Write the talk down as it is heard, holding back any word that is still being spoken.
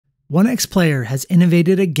One X Player has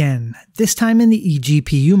innovated again, this time in the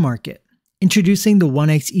eGPU market, introducing the One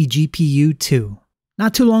X eGPU 2.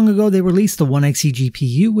 Not too long ago, they released the One X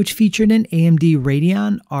eGPU, which featured an AMD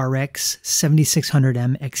Radeon RX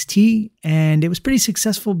 7600M XT, and it was pretty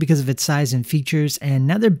successful because of its size and features, and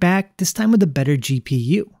now they're back, this time with a better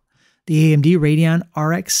GPU, the AMD Radeon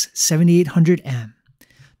RX 7800M.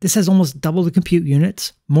 This has almost double the compute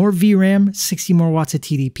units, more VRAM, 60 more watts of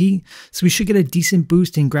TDP, so we should get a decent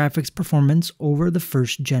boost in graphics performance over the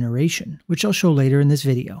first generation, which I'll show later in this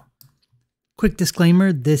video. Quick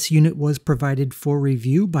disclaimer, this unit was provided for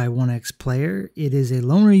review by One X Player. It is a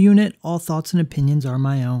loaner unit, all thoughts and opinions are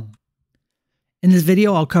my own. In this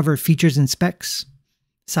video, I'll cover features and specs,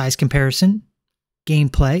 size comparison,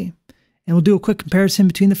 gameplay, and we'll do a quick comparison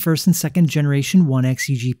between the first and second generation One X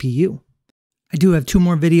eGPU. I do have two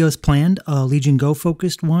more videos planned, a Legion Go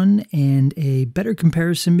focused one and a better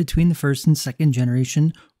comparison between the first and second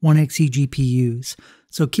generation One X eGPUs,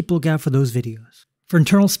 so keep a lookout for those videos. For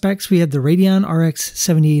internal specs, we have the Radeon RX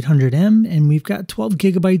 7800M and we've got 12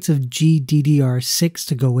 gigabytes of GDDR6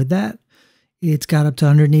 to go with that. It's got up to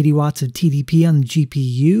 180 watts of TDP on the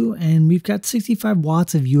GPU and we've got 65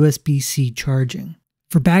 watts of USB-C charging.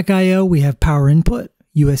 For back I/O, we have power input,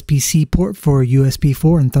 USB-C port for USB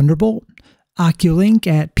 4 and Thunderbolt, oculink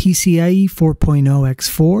at PCIe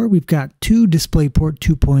 4.0x4. We've got two DisplayPort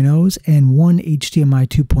 2.0s and one HDMI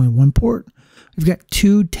 2.1 port. We've got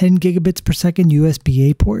two 10 gigabits per second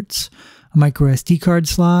USB-A ports, a micro SD card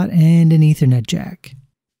slot, and an Ethernet jack.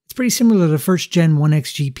 It's pretty similar to the first gen One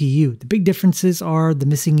X GPU. The big differences are the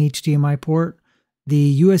missing HDMI port,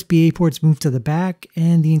 the USB-A ports moved to the back,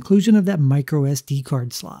 and the inclusion of that micro SD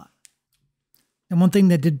card slot. And one thing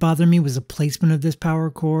that did bother me was the placement of this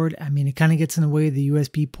power cord. I mean, it kind of gets in the way of the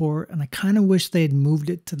USB port, and I kind of wish they had moved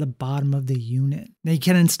it to the bottom of the unit. Now you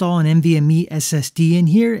can install an NVMe SSD in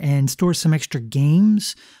here and store some extra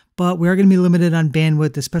games, but we are going to be limited on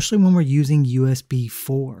bandwidth, especially when we're using USB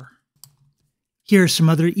 4. Here are some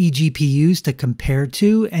other eGPUs to compare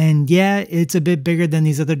to, and yeah, it's a bit bigger than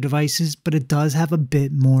these other devices, but it does have a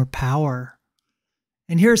bit more power.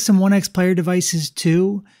 And here are some One X Player devices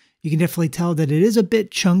too. You can definitely tell that it is a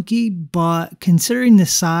bit chunky, but considering the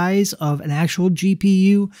size of an actual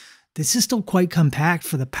GPU, this is still quite compact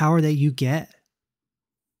for the power that you get.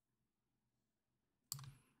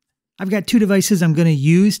 I've got two devices I'm going to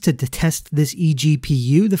use to test this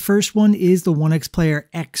eGPU. The first one is the One X Player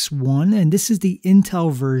X1, and this is the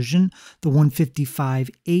Intel version, the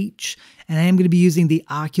 155H, and I am going to be using the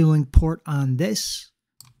oculink port on this.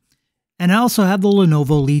 And I also have the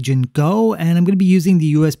Lenovo Legion Go, and I'm going to be using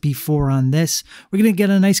the USB 4 on this. We're going to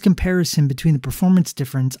get a nice comparison between the performance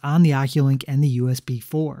difference on the oculink and the USB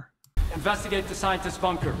 4. Investigate the scientist's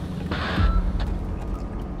bunker.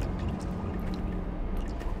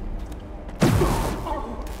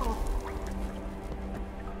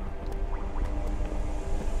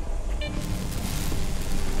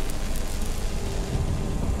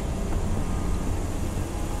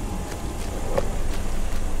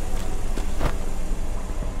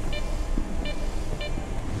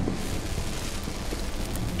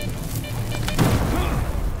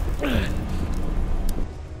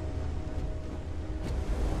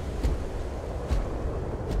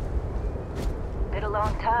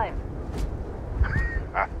 Long time.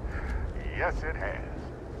 Yes, it has.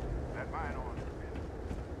 That mine on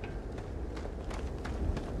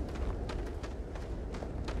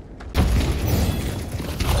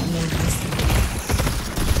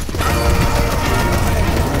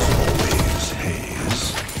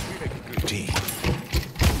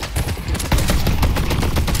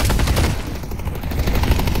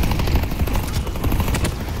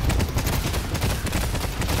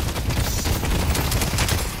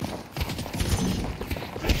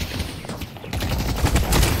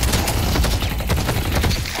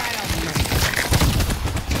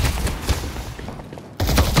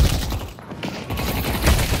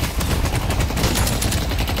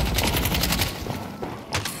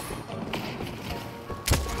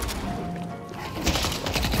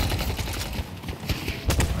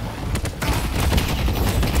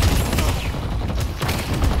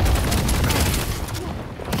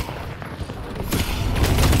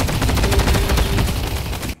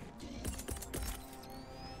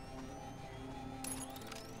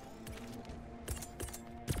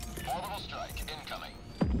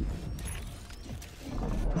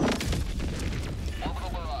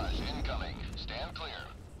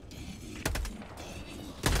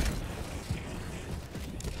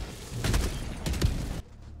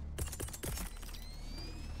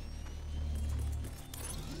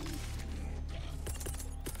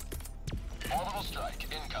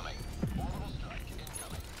incoming. Orbital strike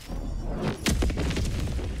incoming.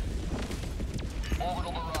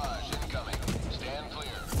 Orbital barrage incoming. Stand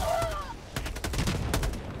clear.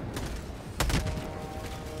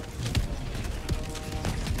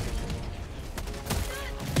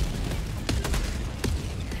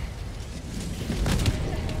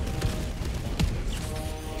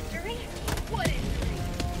 Injury? What injury?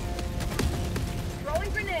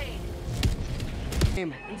 Throwing grenade.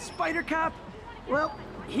 And Spider Cop, well,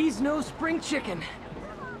 he's no spring chicken.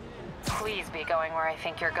 Please be going where I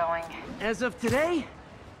think you're going. As of today,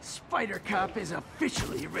 Spider Cop is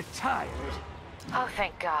officially retired. Oh,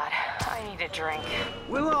 thank God. I need a drink.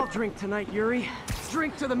 We'll all drink tonight, Yuri.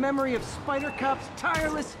 Drink to the memory of Spider Cop's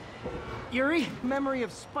tireless... Yuri? Memory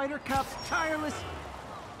of Spider Cop's tireless...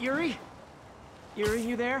 Yuri? Yuri,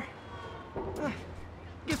 you there?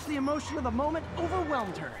 Guess the emotion of the moment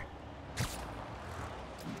overwhelmed her.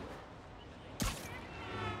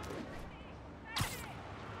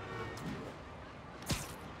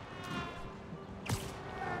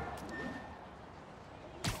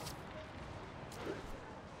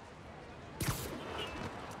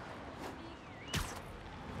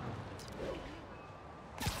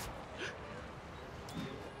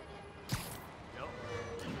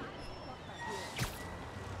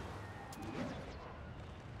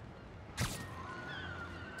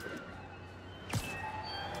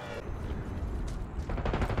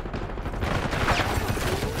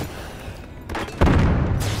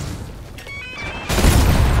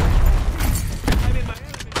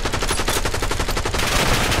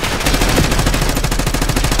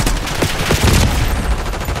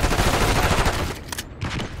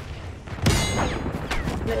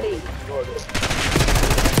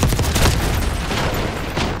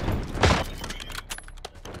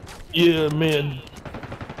 Yeah, man.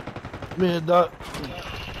 Man, that.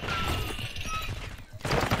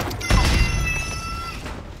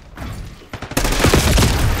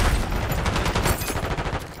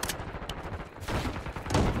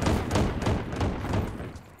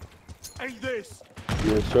 Ain't this?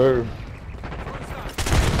 Yes, sir.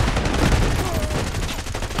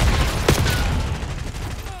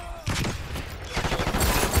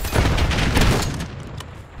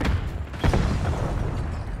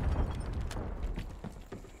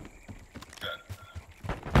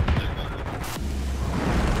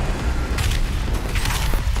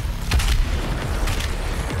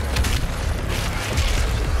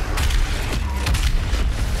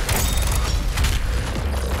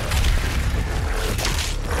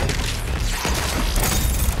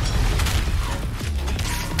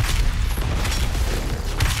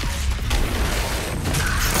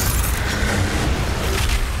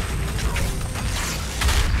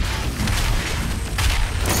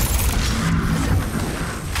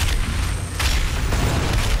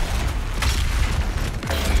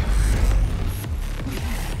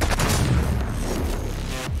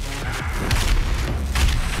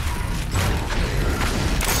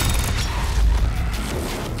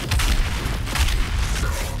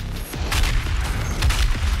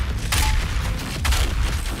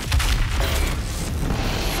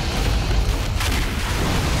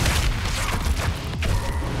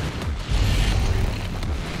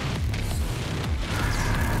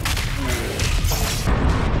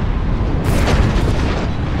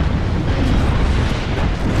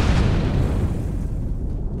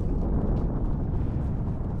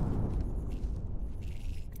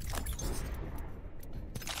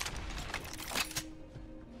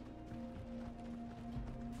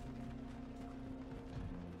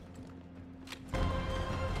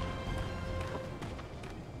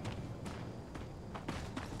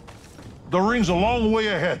 The ring's a long way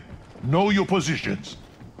ahead. Know your positions.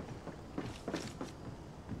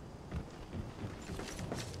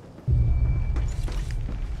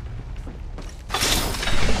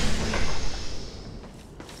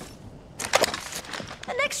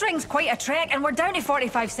 The next ring's quite a trek, and we're down to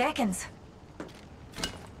 45 seconds.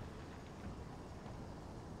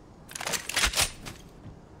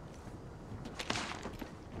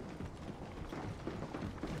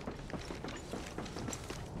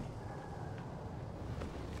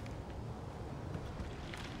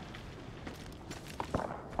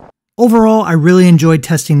 Overall, I really enjoyed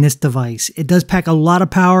testing this device. It does pack a lot of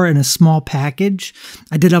power in a small package.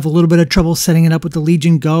 I did have a little bit of trouble setting it up with the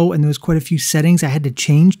Legion Go, and there was quite a few settings I had to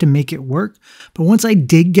change to make it work. But once I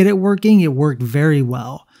did get it working, it worked very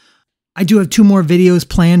well. I do have 2 more videos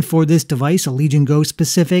planned for this device, a Legion Go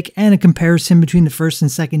specific, and a comparison between the first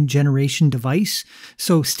and second generation device.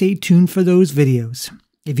 So stay tuned for those videos.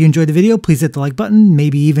 If you enjoyed the video, please hit the like button,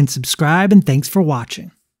 maybe even subscribe, and thanks for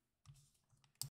watching.